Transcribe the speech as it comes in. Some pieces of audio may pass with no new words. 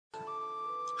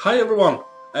Hi everyone,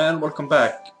 and welcome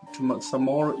back to some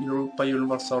more Europa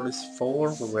Universalis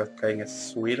 4, where we're playing as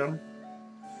Sweden.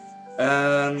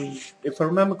 And if I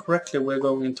remember correctly, we're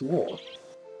going into war.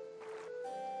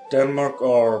 Denmark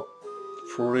are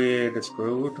pretty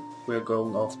screwed. We're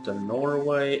going after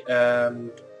Norway and...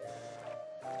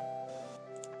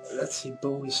 let's see,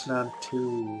 Bohuslän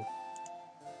 2.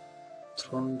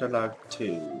 Trondelag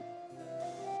 2.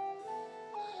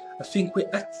 I think we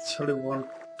actually want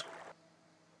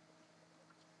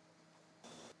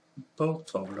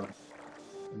both of them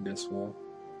in this war.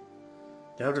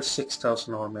 They have the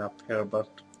 6,000 army up here, but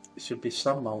it should be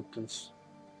some mountains.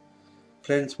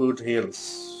 Plainswood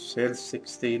Hills, Hills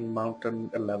 16, Mountain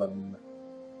 11.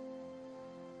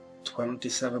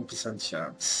 27%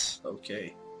 chance,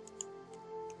 okay.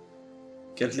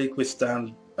 Celtic we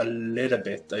stand a little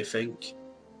bit, I think.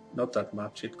 Not that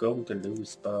much, it's going to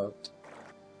lose, but...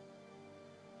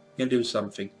 we can do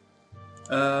something.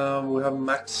 We have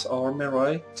max army,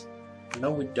 right? No,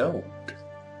 we don't,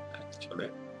 actually.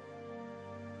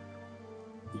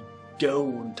 We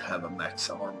don't have a max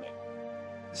army.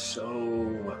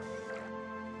 So...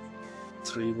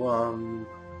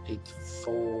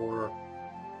 3184.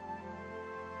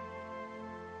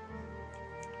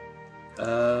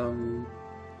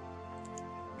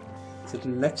 So the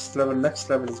next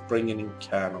level is bringing in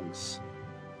cannons.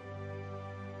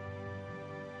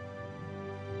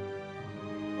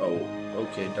 Oh,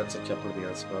 okay, that's a couple of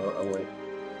years away.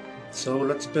 So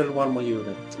let's build one more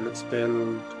unit. Let's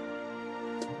build...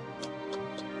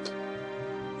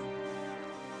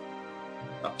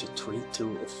 up to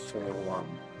 3-2-4-1.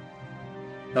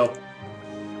 No.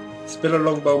 Let's build a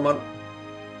longbowman.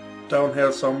 Down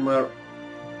here somewhere.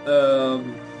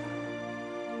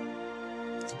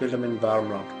 Let's build them in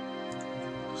Värmland.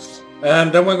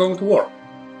 And then we're going to war.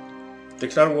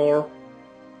 Declare war.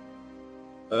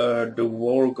 The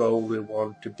war goal we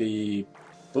want to be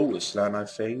Bohuslän, I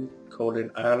think. Call in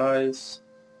allies.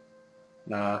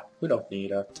 Nah, we don't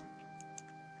need that.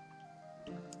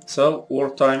 So,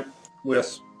 wartime. We're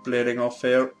splitting off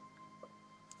here.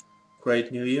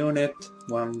 Create new unit.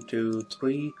 1, 2,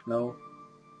 3. No,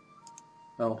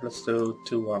 let's do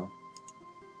 2-1.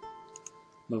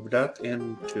 Move that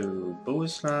into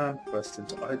Bohuslän. West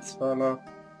into Eidsvalla.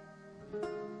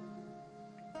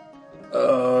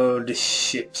 The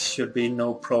ships should be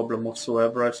no problem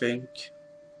whatsoever, I think.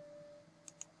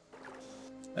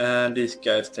 And this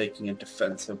guy's taking a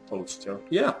defensive posture.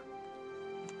 Yeah.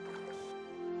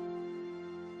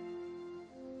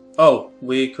 Oh,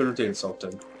 we couldn't insult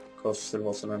him, because there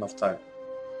wasn't enough time.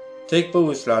 Take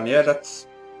Bohuslän, yeah, that's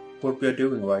what we're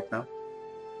doing right now.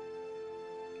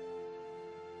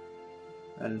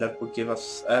 And that would give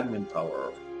us admin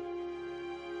power.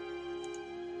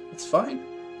 It's fine.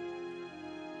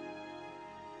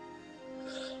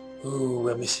 Ooh,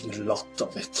 we're missing a lot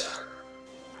of it.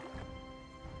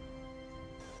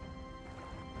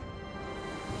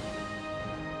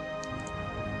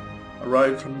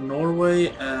 Arrived from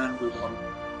Norway and we want...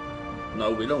 no,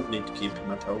 we don't need to keep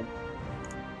him at home.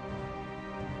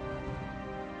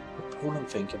 What Poland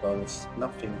think about this?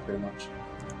 Nothing, pretty much.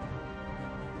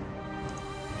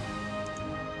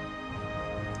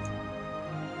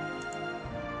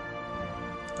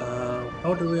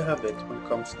 How do we have it when it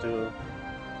comes to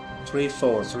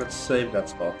 3-4? So let's save that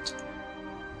spot.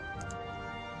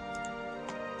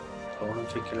 Poland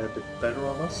think a little bit better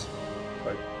of us.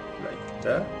 Like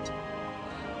that.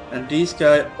 And these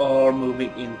guys are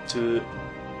moving into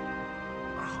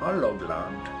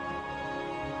Hollowland.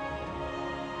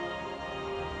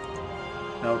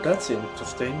 Now that's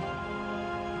interesting.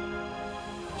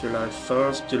 July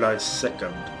 1st, July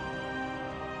 2nd.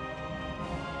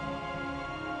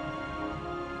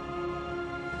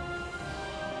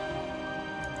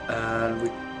 And we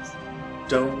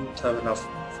don't have enough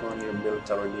for a new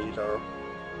military leader.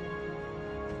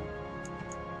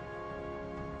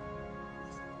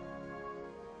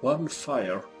 One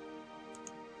fire.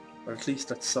 Or at least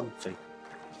that's something.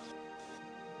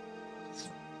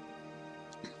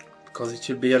 Because it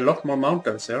should be a lot more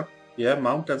mountains here. Yeah,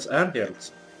 mountains and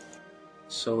hills.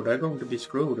 So they're going to be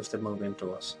screwed if they move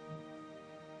into us.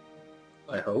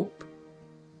 I hope.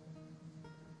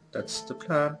 That's the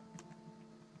plan.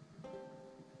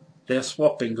 They're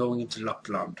swapping going into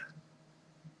Lapland.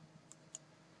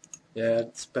 Yeah,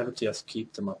 it's better to just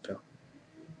keep them up here.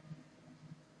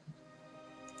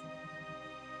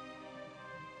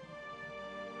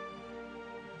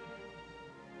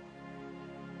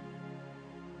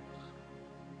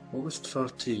 August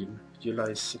 13,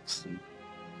 July 16.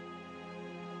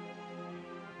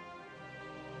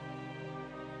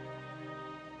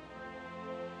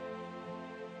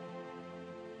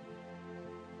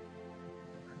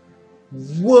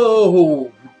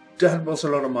 Whoa! That was a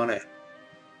lot of money.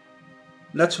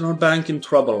 National Bank in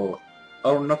trouble.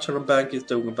 Our national bank is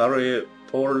doing very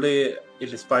poorly.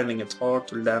 It is finding it hard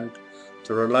to lend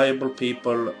to reliable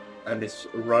people and is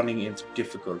running into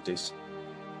difficulties.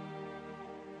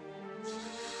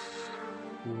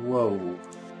 Whoa.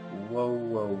 Whoa,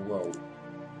 whoa, whoa.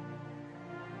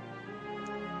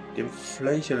 The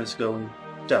inflation is going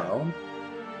down.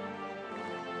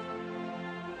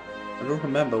 I don't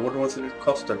remember, what was it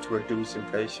cost to reduce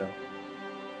inflation?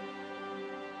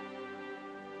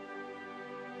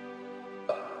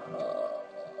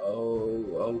 Oh,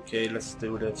 okay, let's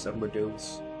do this and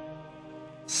reduce.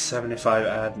 75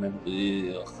 admin.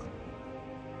 Ugh.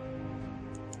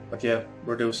 But yeah,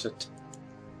 reduce it.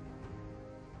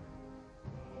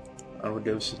 I'll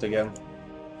reduce it again.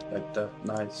 Like that,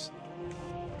 nice.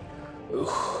 Ooh,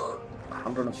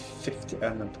 150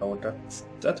 admin power,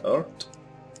 that hurt.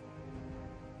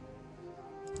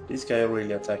 These guys are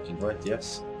really attacking, right?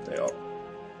 Yes, they are.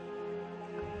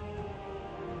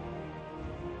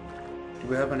 Do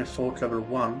we have any fort level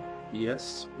 1?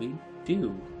 Yes, we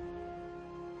do.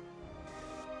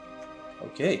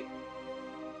 Okay.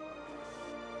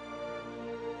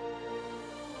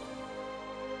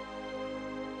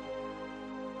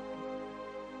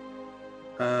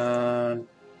 And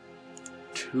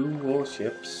 2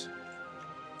 warships.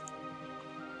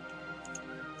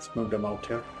 Let's move them out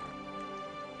here.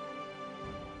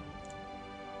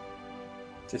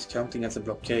 Is this counting as a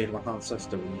blockade when Hansa's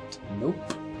doing it?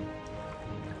 Nope.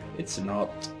 It's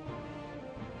not.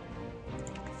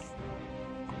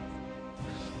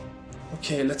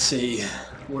 Okay, let's see.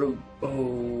 What do,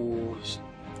 oh,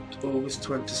 August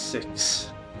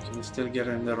 26. Can we still get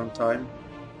in there on time?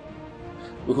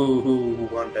 Ooh,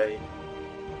 one day.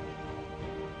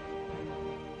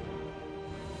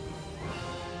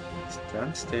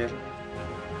 Stand still.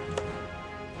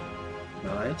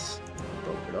 Nice.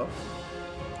 Broke it off.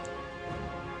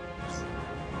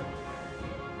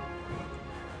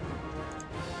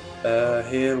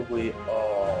 Here we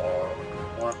are.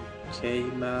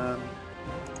 1K man.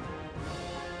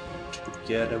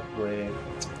 Together with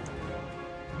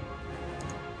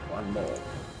one more.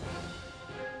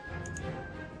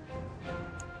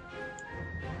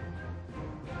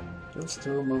 Those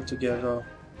two move together.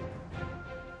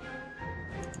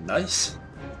 Nice.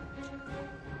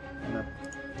 And I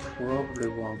probably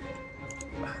want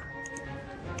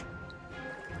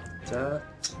that.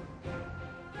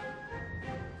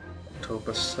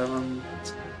 October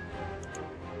 7th.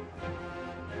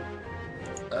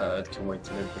 It can wait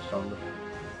a little bit longer.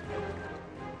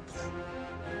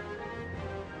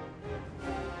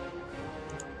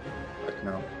 Like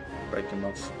now, break him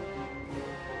off.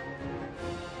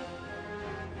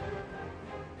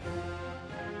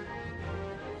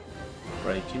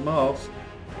 Break him off.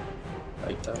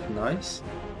 Like that, nice.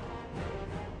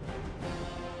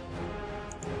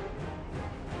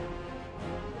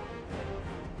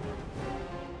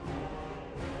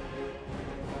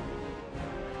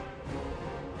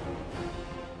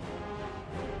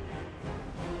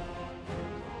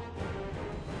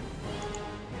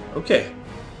 Okay.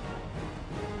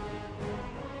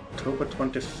 October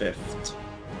 25th.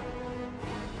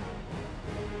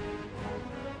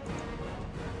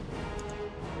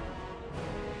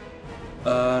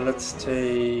 Let's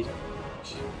take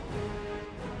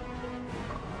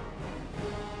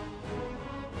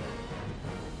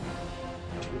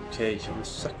 2K. Should we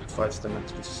sacrifice them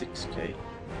into the 6K?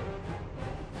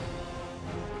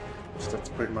 So that's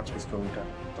pretty much what's going down.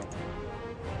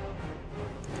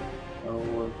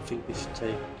 Oh, I think we should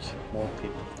take more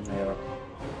people from here.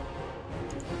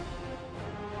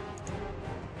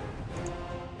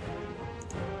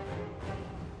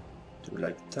 Do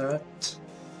like that.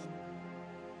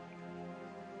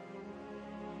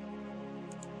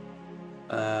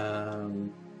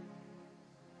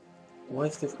 Why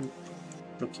is this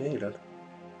blockaded?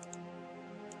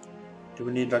 Do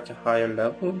we need like a higher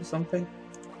level or something?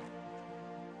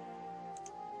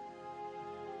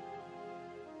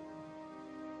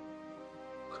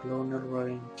 Colonial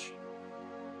range.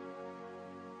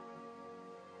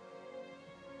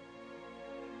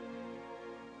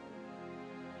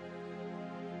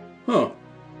 Huh.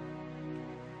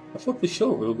 I thought for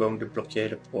sure we were going to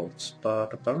blockade the ports,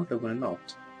 but apparently we're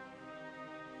not.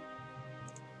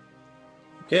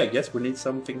 Okay, I guess we need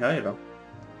something higher.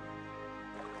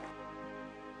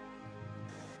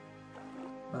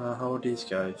 How are these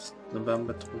guys?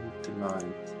 November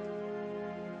 29th.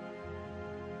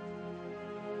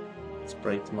 Let's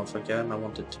break them off again. I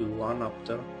want a 2-1 up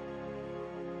there.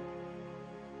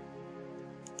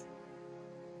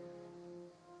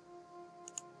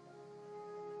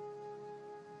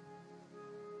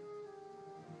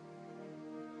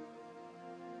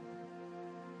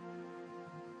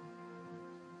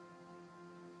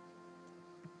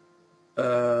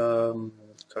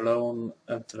 Cologne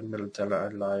enter the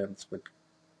military alliance with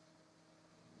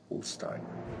Holstein.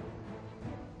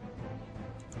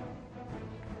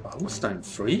 Holstein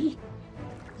free?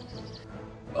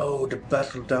 Oh, the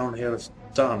battle down here is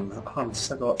done.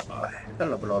 Hansa got a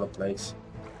hell of a lot of place.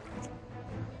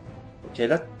 Okay,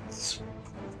 let's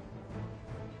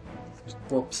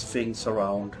swap things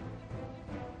around.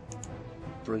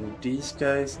 Bring these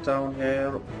guys down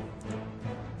here.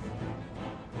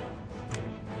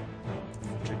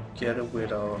 Together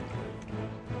with our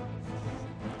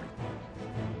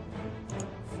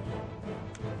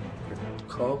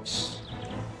cogs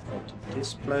out to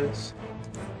this place.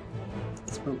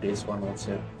 Let's move this one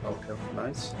also out here.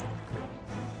 Nice.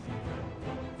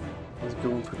 Let's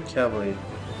go for cavalry.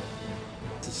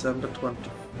 December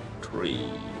 23.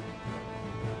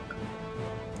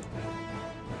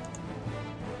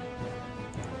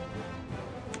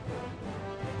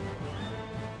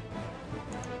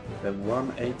 We have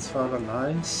 1/8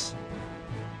 nice.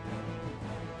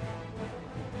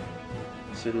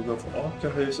 Should we go for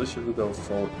Akerhus or should we go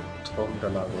for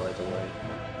Trøndelag right away?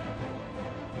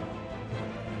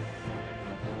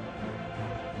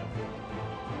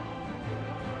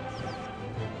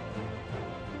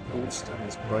 Holstein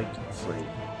is breaking free.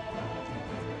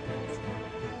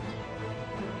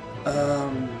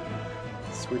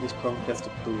 Swedish conquest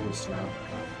of Bohuslän.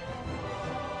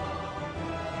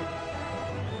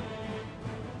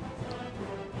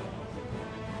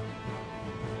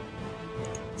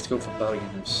 Let's go for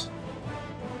Bergenhus.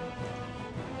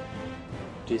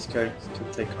 These guys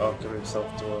can take Akerhus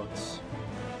afterwards.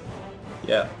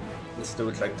 Yeah, let's do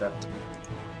it like that.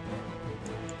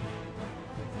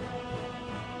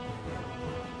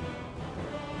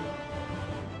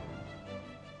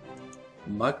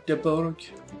 Magdeburg,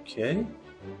 okay.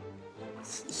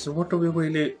 So what do we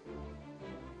really...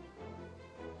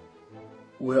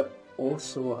 We're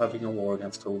also having a war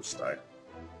against Holstein.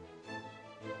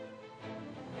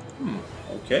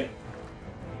 Okay.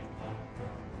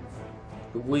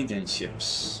 Norwegian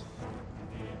ships.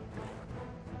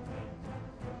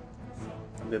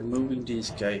 We're moving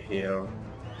this guy here.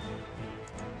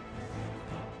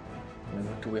 And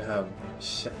what do we have?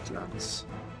 Shetlands.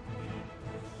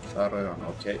 Faroe,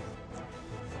 okay.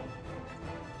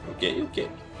 Okay.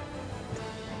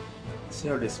 Let's see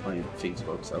how this one things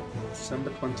works out.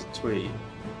 December 23.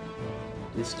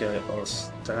 This guy are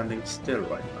standing still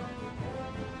right now.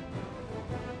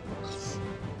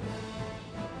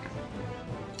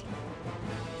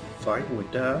 Fine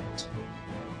with that.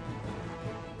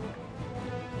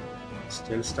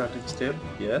 Still standing still,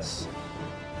 yes.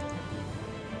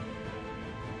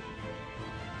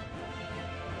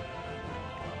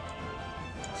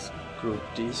 Group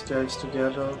these guys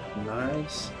together,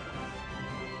 nice.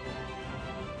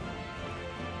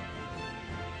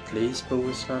 Please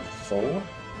Bohuslän 4.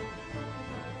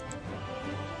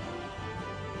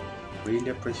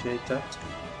 Really appreciate that.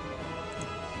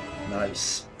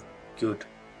 Nice, good.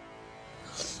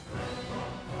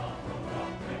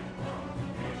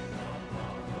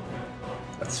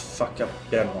 Let's fuck up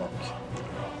Denmark.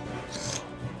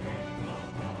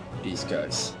 These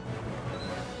guys.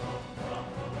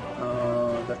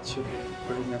 That should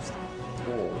bring us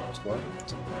towards what?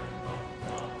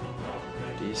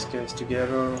 These guys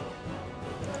together.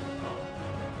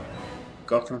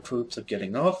 Gotland troops are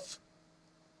getting off.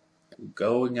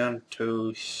 Going on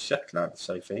to Shetlands,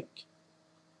 I think.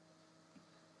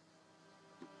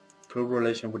 Improved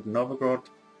relation with Novgorod.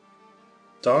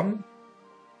 Done.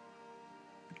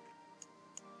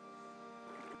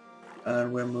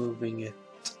 And we're moving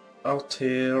it out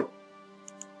here.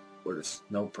 Well, there's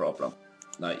no problem.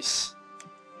 Nice.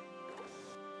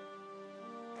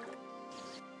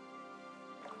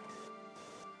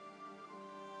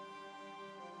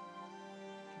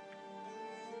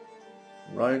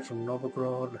 Right from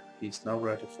Novgorod, he's now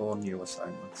ready for new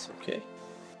assignments. Okay.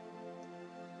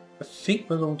 I think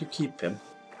we're going to keep him.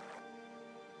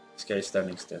 This guy is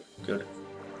standing still. Good.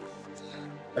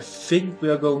 I think we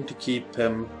are going to keep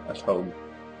him at home.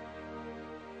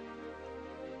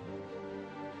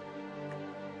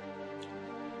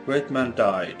 Great man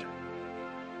died.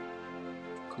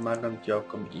 Commandant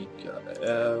Jakob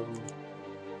Iker.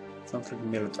 Sounds like a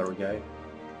military guy.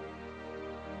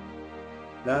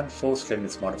 Land force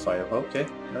limits modifier. Okay,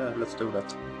 let's do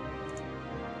that.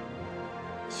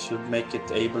 Should make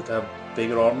it able to have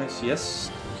bigger armies. Yes,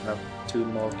 we can have 2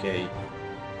 more K.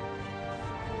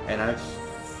 And I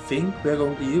think we're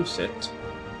going to use it.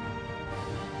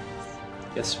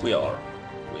 Yes, we are.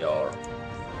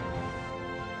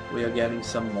 We are getting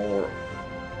some more.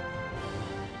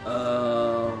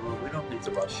 We don't need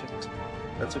to rush it.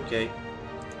 That's okay.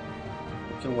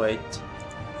 can wait.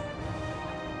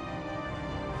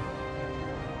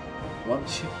 One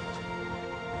ship.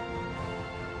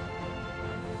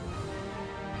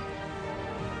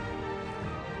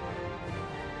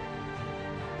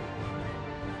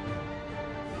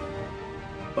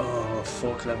 Oh,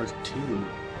 fort level 2.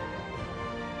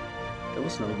 That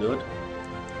was no good.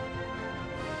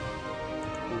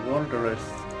 I wonder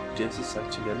if this is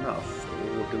actually enough,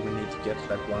 or do we need to get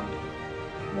like one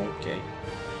more game?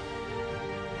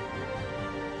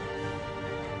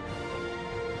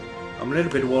 I'm a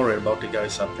little bit worried about the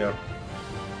guys up here,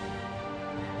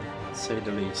 to say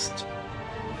the least.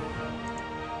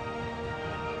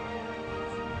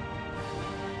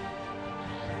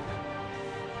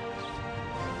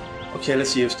 Okay,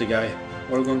 let's use the guy.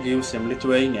 We're going to use him.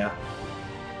 Lithuania.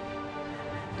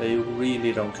 They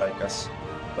really don't like us.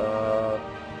 But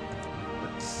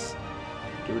let's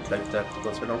do it like that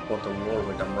because we don't want a war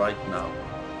with them right now.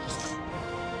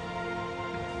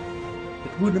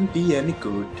 It wouldn't be any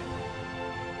good.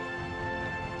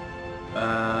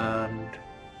 And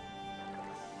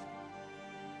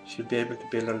should be able to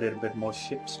build a little bit more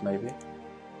ships maybe.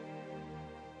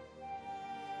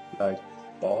 Like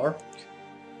bark.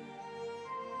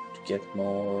 To get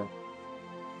more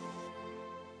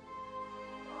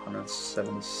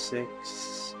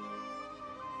 176,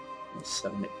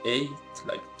 78,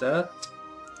 like that.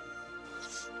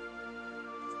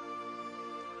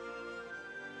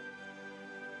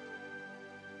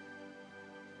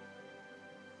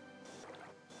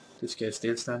 This guy is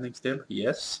still standing still.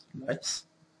 Yes, nice.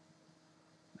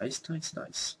 Nice, nice,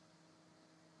 nice.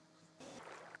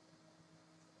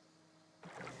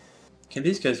 Can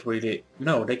these guys really...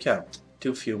 No, they can't.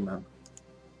 Too few men.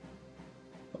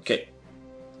 Okay.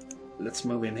 Let's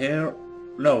move in here.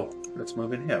 No, let's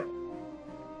move in here.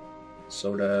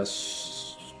 So the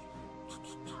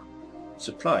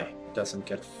supply doesn't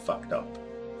get fucked up.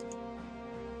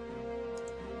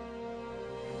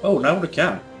 Oh, now they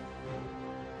can.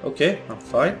 Okay, I'm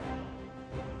fine.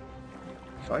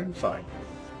 Fine, fine.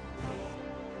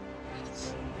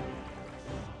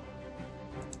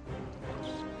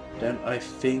 Then I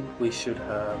think we should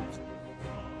have...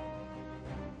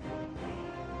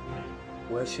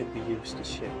 Where should we use the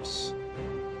ships?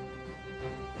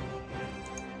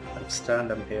 Like stand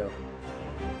them here.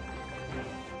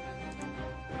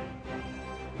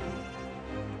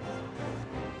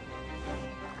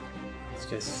 This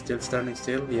guy's still standing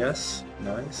still, yes,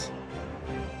 nice.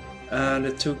 And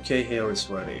the 2K here is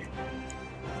ready.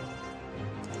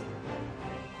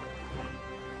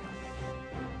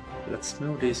 Let's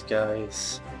move these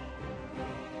guys.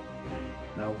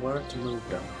 Now where to move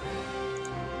them?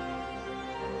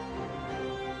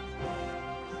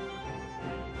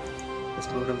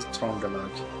 Let's move them to Trondheim.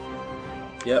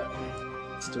 Yep,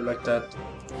 let's do like that.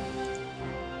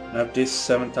 Now if this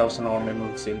 7,000 army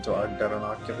moves into Agder and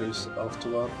Akerhus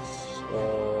afterwards,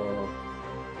 or...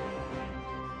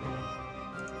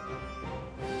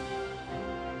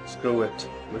 Screw it,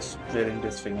 we're splitting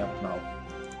this thing up now.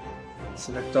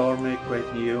 Select army,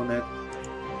 create new unit,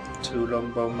 2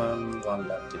 longbowmen, 1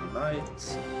 Latin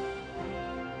knights.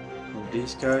 Move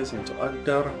these guys into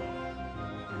Agder.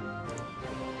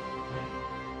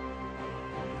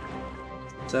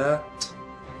 That.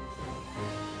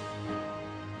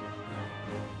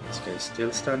 This guy's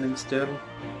still standing still.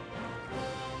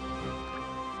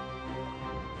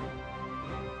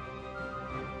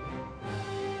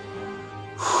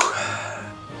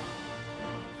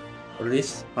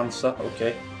 Release Hansa,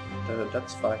 okay,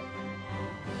 that's fine.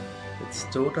 It's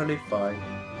totally fine.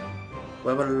 We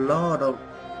have a lot of...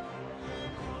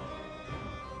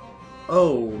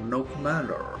 Oh, no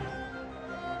commander.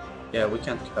 Yeah, we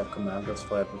can't have commanders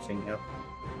for everything here.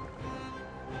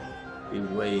 Be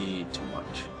way too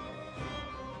much.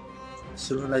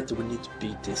 Sooner or later we need to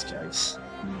beat these guys.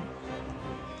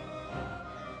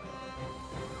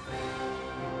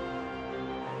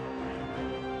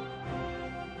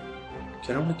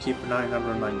 Can only keep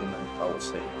 999 power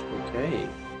saved. Okay.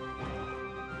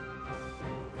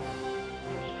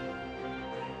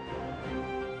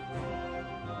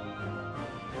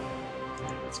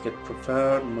 Let's get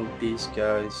prepared. Move these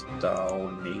guys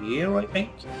down here, I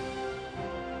think.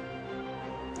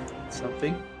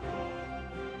 Something.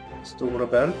 Store a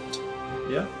belt.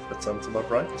 Yeah, that sounds about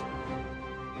right.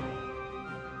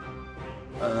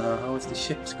 How is the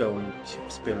ships going?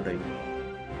 Ships building.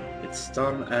 It's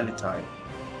done anytime.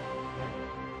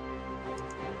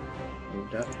 Move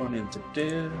that one into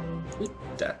there with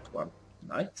that one.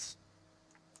 Nice.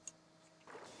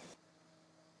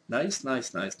 Nice,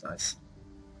 nice, nice, nice.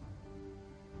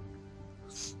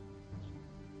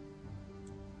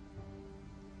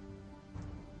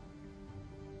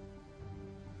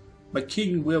 My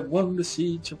king, we have won the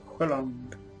siege of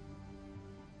Sjælland.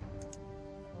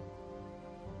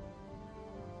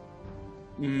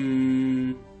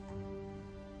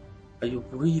 You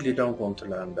really don't want to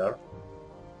land there.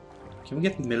 Can we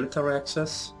get military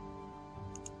access?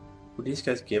 Would these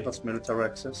guys give us military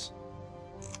access?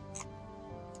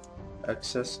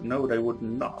 No, they would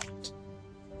not.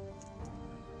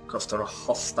 Because they're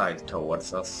hostile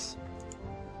towards us.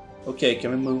 Okay,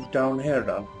 can we move down here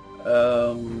then?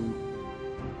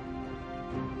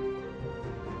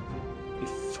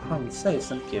 If Hansa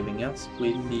isn't giving us,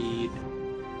 we need...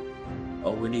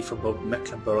 Oh, we need for both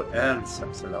Mecklenburg and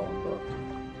Saxe-Lauenburg.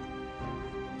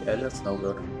 Yeah, that's no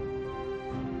good.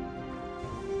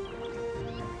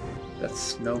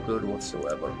 That's no good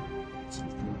whatsoever. So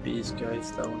let's move these guys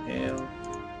down here.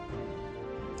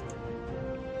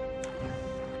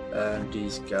 And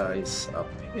these guys up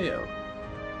here.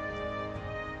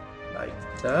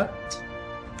 Like that.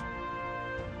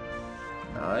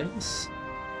 Nice.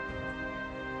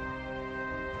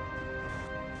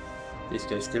 This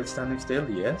guy's still standing still,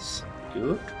 yes.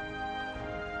 Good.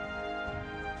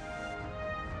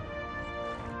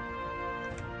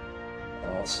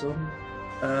 Awesome.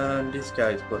 And these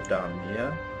guys go down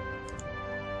here.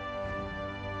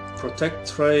 Protect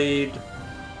trade.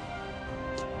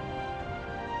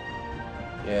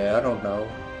 Yeah, I don't know.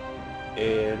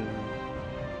 In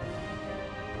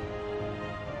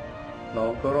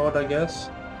Novgorod, I guess.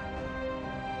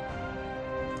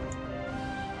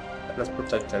 Let's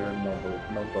protect her in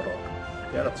Novgorod.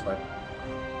 Yeah, that's fine.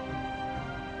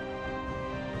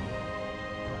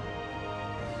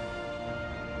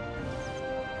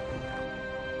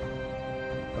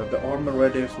 Have the armor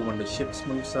ready for when the ships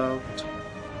moves out.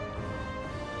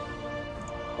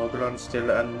 Ogron still,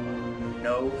 and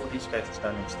no, these guys are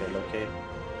standing still. Okay,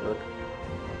 good.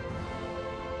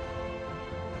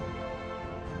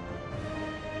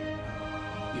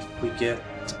 If we get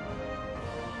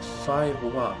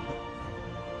 5-1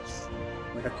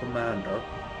 with a commander.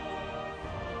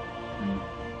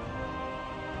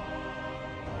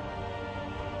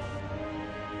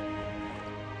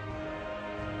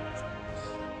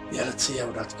 Yeah, let's see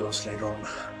how that goes later on.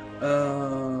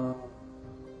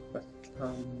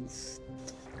 Wetlands.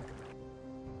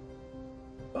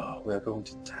 Oh, we are going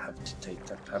to have to take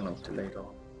that penalty later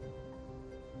on.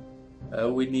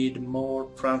 We need more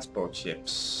transport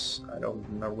ships. I don't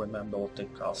remember what they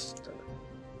cost.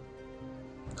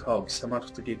 Cogs, how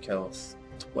much did you cost?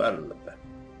 12.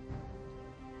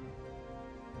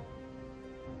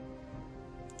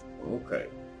 Okay.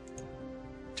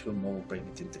 2 more, bring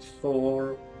it into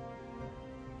 4.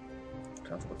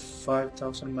 Transport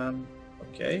 5,000 men.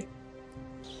 Okay.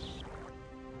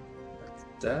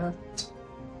 Like that.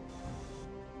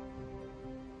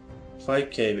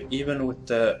 5k, even with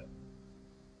the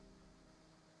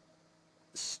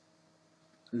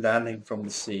landing from the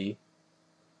sea,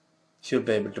 should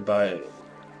be able to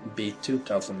beat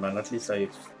 2,000 men. At least I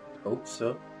hope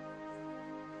so.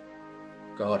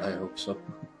 God, I hope so.